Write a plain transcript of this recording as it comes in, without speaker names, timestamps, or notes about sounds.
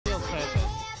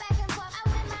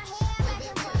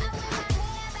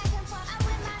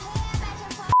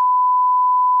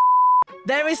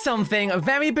There is something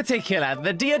very particular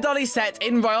the Dear Dollie set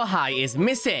in Royale High is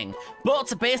missing,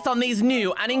 but based on these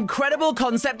new and incredible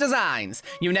concept designs,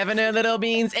 you never know, little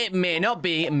beans, it may not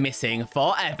be missing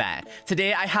forever.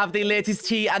 Today I have the latest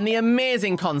tea and the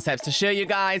amazing concepts to show you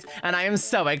guys, and I am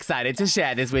so excited to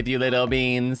share this with you, little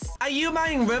beans. Are you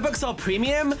buying Robux or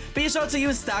Premium? Be sure to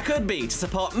use STARCODE B to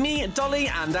support me, Dollie,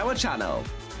 and our channel.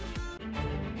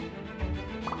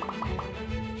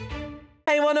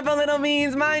 Hey wonderful little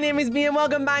beans, my name is B and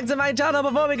welcome back to my channel.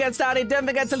 Before we get started, don't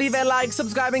forget to leave a like,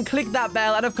 subscribe and click that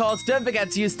bell, and of course don't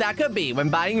forget to use STARCODE B when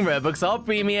buying Robux or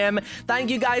Premium. Thank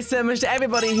you guys so much to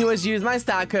everybody who has used my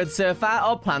STARCODE so far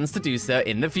or plans to do so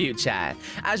in the future.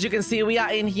 As you can see, we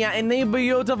are in here in the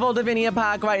beautiful Divinia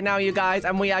Park right now, you guys,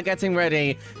 and we are getting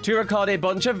ready to record a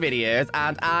bunch of videos,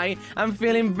 and I am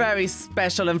feeling very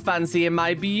special and fancy in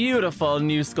my beautiful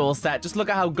new school set. Just look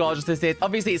at how gorgeous this is.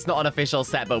 Obviously it's not an official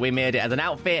set, but we made it as an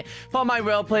outfit for my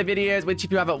roleplay videos, which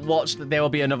if you haven't watched, there will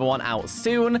be another one out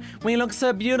soon. We look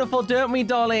so beautiful, don't we,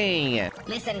 Dollie?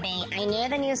 Listen, B, I know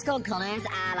the new school colours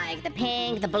are like the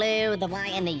pink, the blue, the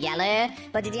white, and the yellow,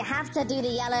 but did you have to do the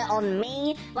yellow on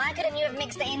me? Why couldn't you have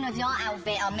mixed it in with your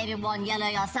outfit, or maybe one yellow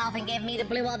yourself and gave me the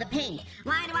blue or the pink?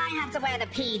 Why do I have to wear the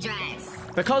P dress?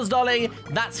 Because, Dollie,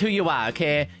 that's who you are,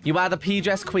 okay? You are the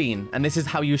P-dress queen, and this is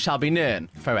how you shall be known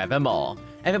forevermore.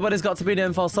 Everybody's got to be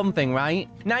known for something, right?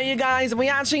 Now, you guys, we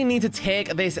actually need to take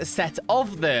this set off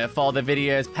there for the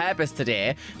video's purpose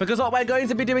today, because what we're going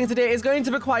to be doing today is going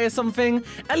to require something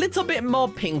a little bit more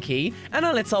pinky and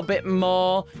a little bit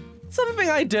more something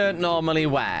I don't normally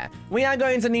wear. We are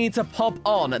going to need to pop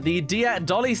on the Dear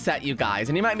Dollie set, you guys.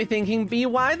 And you might be thinking, B,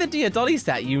 why the Dear Dollie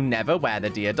set? You never wear the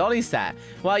Dear Dollie set.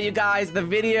 Well, you guys, the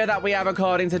video that we are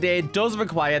recording today does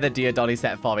require the Dear Dollie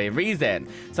set for a reason.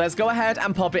 So let's go ahead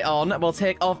and pop it on. We'll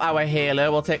take off our halo,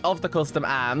 we'll take off the custom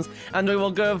arms, and we will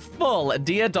go full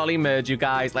Dear Dollie mode, you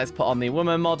guys. Let's put on the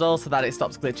woman model so that it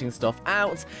stops glitching stuff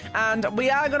out. And we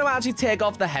are going to actually take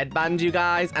off the headband, you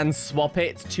guys, and swap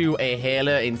it to a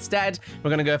halo instead. We're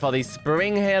going to go for the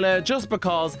spring halo just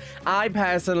because I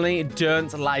personally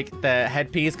don't like the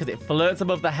headpiece because it floats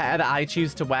above the hair that I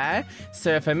choose to wear.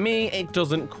 So for me, it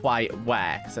doesn't quite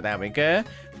work. So there we go.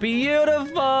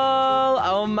 Beautiful!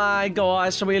 Oh my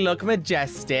gosh, we look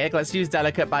majestic. Let's use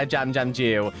Delicate by Jam Jam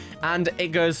Jew. And it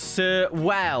goes so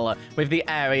well with the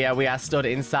area we are stood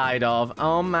inside of.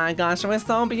 Oh my gosh, we're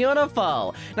so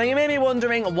beautiful. Now, you may be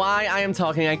wondering why I am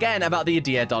talking again about the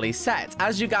Dear Dollie set.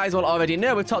 As you guys will already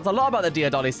know, we've talked a lot about the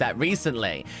Dear Dollie set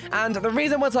recently. And the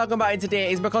reason we're talking about it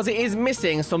today is because it is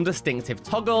missing some distinctive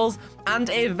toggles and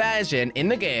a version in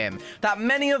the game that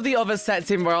many of the other sets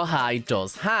in Royale High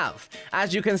does have.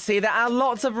 As you can see, there are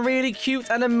lots of really cute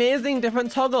and amazing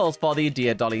different toggles for the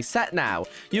Dear Dollie set now.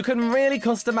 You can really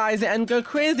customize it and go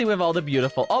crazy with all the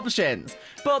beautiful options.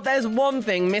 But there's one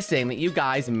thing missing that you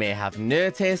guys may have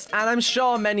noticed, and I'm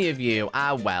sure many of you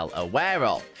are well aware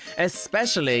of.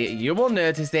 Especially, you will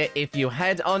notice it if you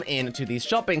head on into the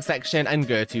shopping section and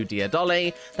go to Dear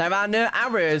Dollie. There are no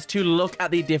arrows to look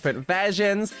at the different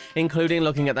versions, including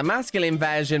looking at the masculine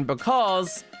version,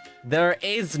 because there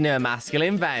is no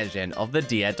masculine version of the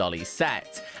Dear Dollie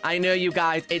set. I know, you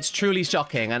guys, it's truly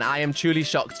shocking, and I am truly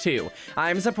shocked too.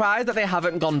 I am surprised that they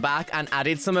haven't gone back and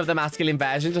added some of the masculine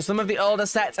versions to some of the older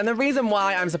sets, and the reason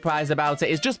why I'm surprised about it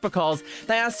is just because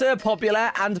they are so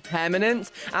popular and permanent,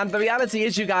 and the reality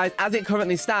is, you guys, as it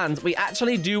currently stands, we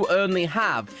actually do only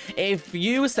have a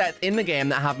few sets in the game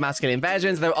that have masculine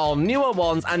versions. They're all newer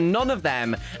ones, and none of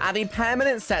them are the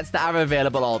permanent sets that are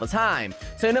available all the time.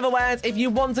 So in other words, if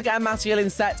you want to get a masculine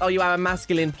set or you are a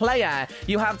masculine player,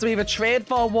 you have to either trade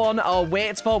for one or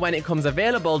wait for when it comes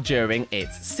available during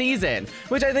its season,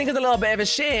 which I think is a little bit of a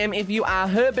shame if you are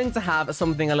hoping to have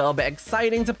something a little bit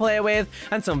exciting to play with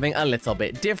and something a little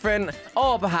bit different,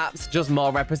 or perhaps just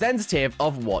more representative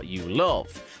of what you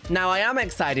love. Now, I am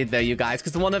excited though, you guys,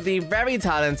 because one of the very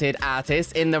talented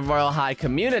artists in the Royale High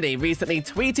community recently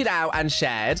tweeted out and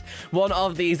shared one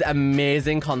of these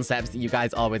amazing concepts that you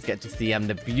guys always get to see on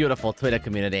the beautiful Twitter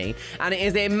community, and it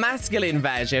is a masculine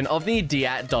version of the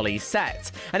Dear Dollie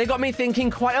set. And it got me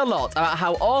thinking quite a lot about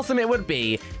how awesome it would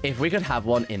be if we could have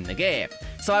one in the game.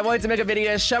 So I wanted to make a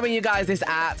video showing you guys this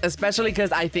art, especially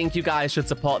because I think you guys should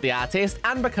support the artist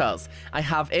and because I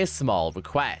have a small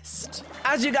request.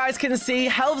 As you guys can see,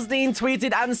 Helvsdean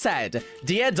tweeted and said,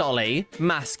 "Dear Dollie,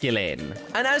 masculine."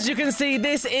 And as you can see,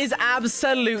 this is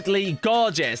absolutely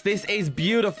gorgeous. This is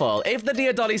beautiful. If the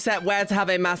Dear Dollie set were to have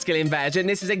a masculine version,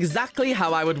 this is exactly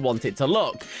how I would want it to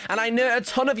look. And I know a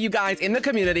ton of you guys in the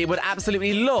community would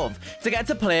absolutely love to get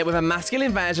to play with a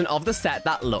masculine version of the set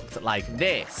that looked like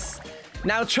this.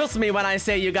 Now, trust me when I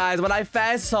say, you guys, when I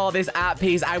first saw this art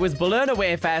piece, I was blown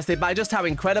away firstly by just how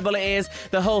incredible it is.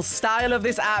 The whole style of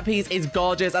this art piece is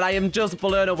gorgeous, and I am just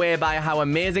blown away by how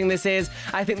amazing this is.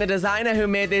 I think the designer who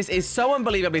made this is so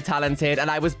unbelievably talented, and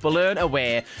I was blown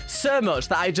away so much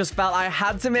that I just felt I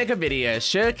had to make a video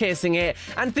showcasing it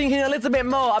and thinking a little bit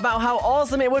more about how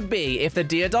awesome it would be if the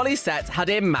Dear Dollie set had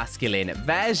a masculine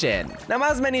version. Now,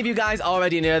 as many of you guys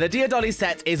already know, the Dear Dollie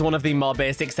set is one of the more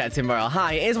basic sets in Royale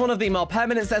High. It is one of the more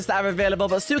permanent sets that are available,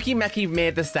 but Meki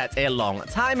made the set a long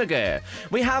time ago.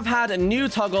 We have had new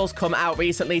toggles come out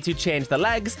recently to change the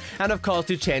legs, and of course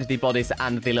to change the bodice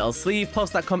and the little sleeve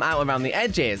puffs that come out around the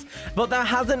edges, but there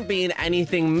hasn't been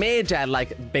anything major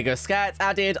like bigger skirts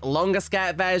added, longer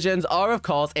skirt versions, or of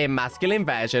course a masculine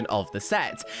version of the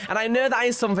set. And I know that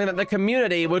is something that the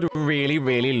community would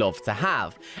really love to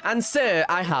have. And so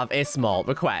I have a small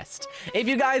request. If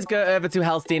you guys go over to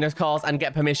Hellstein, of course, and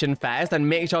get permission first, and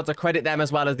make sure to credit them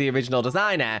as well as the original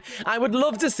designer, I would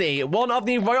love to see one of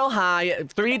the Royale High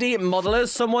 3D modelers,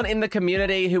 someone in the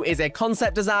community who is a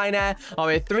concept designer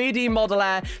or a 3D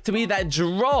modeler, to either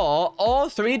draw or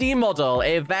 3D model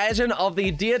a version of the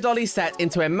Dear Dollie set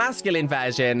into a masculine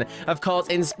version, of course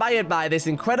inspired by this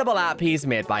incredible art piece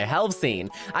made by Hellstein.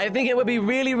 I think it would be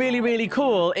really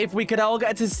cool if we could all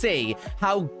get to see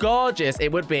how gorgeous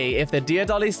it would be if the Dear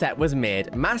Dollie set was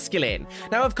made masculine.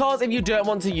 Now, of course, if you don't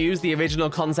want to use the original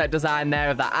concept design there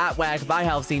of that artwork by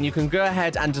Hellstein, you can go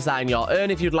ahead and design your own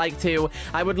if you'd like to.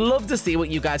 I would love to see what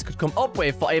you guys could come up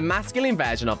with for a masculine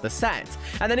version of the set.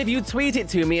 And then if you tweet it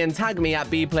to me and tag me at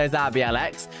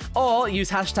BeaPlays_RBLX, or use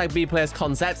hashtag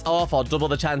BeaPlaysConcepts, or for double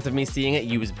the chance of me seeing it,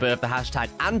 use both the hashtag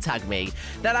and tag me,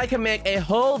 then I can make a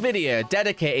whole video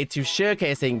dedicated to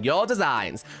showcasing your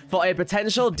designs for a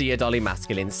potential Dear Dollie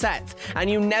masculine set. And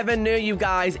you never know, you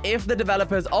guys, if the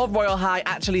developers of Royale High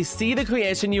actually see the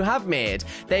creation you have made,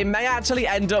 they may actually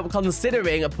end up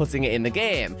considering putting it in the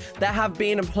game. There have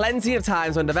been plenty of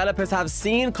times when developers have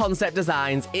seen concept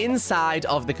designs inside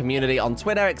of the community on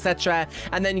Twitter, etc.,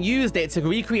 and then used it to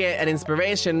recreate an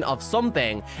inspiration of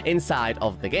something inside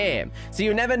of the game. So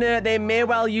you never know, they may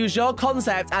well use your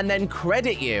concept and then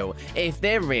credit you if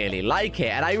they really like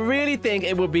it. And I really think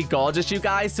it would be gorgeous, you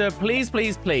guys. So please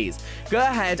go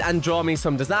ahead and draw me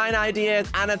some design ideas,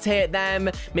 annotate them,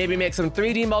 maybe make some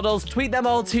 3D models, tweet them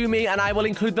all to me, and I will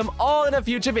include them all in a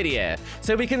future video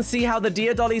so we can see how the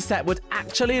Dear Dollie set would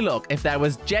actually look if there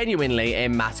was genuinely a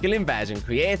masculine version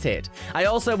created. I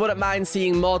also wouldn't mind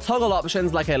seeing more toggle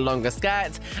options like a longer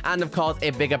skirt, and of course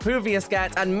a bigger poofier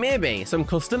skirt, and maybe some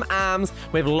custom arms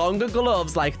with longer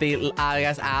gloves like the, I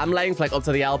guess, arm length, like up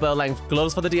to the elbow length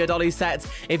gloves for the Dear Dollie set,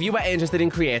 if you were interested in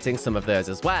creating some of those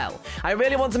as well. I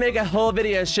really want to make a whole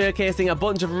video showcasing a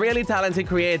bunch of really talented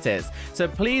creators, so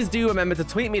please do remember to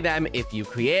tweet me them if you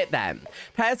create them.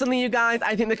 Personally, you guys,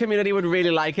 I think the community would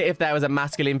really like it if there was a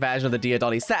masculine version of the Dear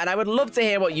Dollie set, and I would love to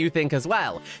hear what you think as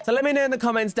well. So let me know in the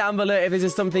comments down below if this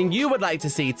is something you would like to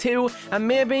see too, and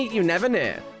maybe, you never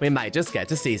know, we might just get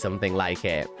to see something like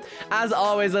it. As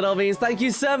always, little beans, thank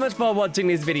you so much for watching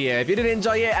this video. If you did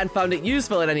enjoy it and found it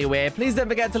useful in any way, please don't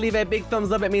forget to leave a big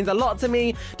thumbs up. It means a lot to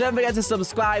me. Don't forget to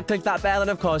subscribe, click that bell, and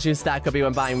of course use STARCODE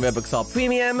when buying Roblox or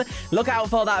Premium. Look out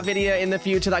for that video in the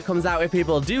future that comes out if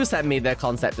people do send me their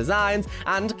concept designs,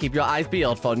 and keep your eyes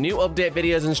peeled for new update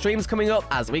videos and streams coming up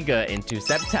as we go into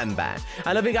September.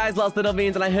 I love you guys lots, little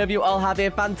beans, and I hope you all have a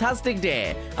fantastic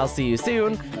day. I'll see you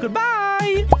soon.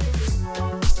 Goodbye!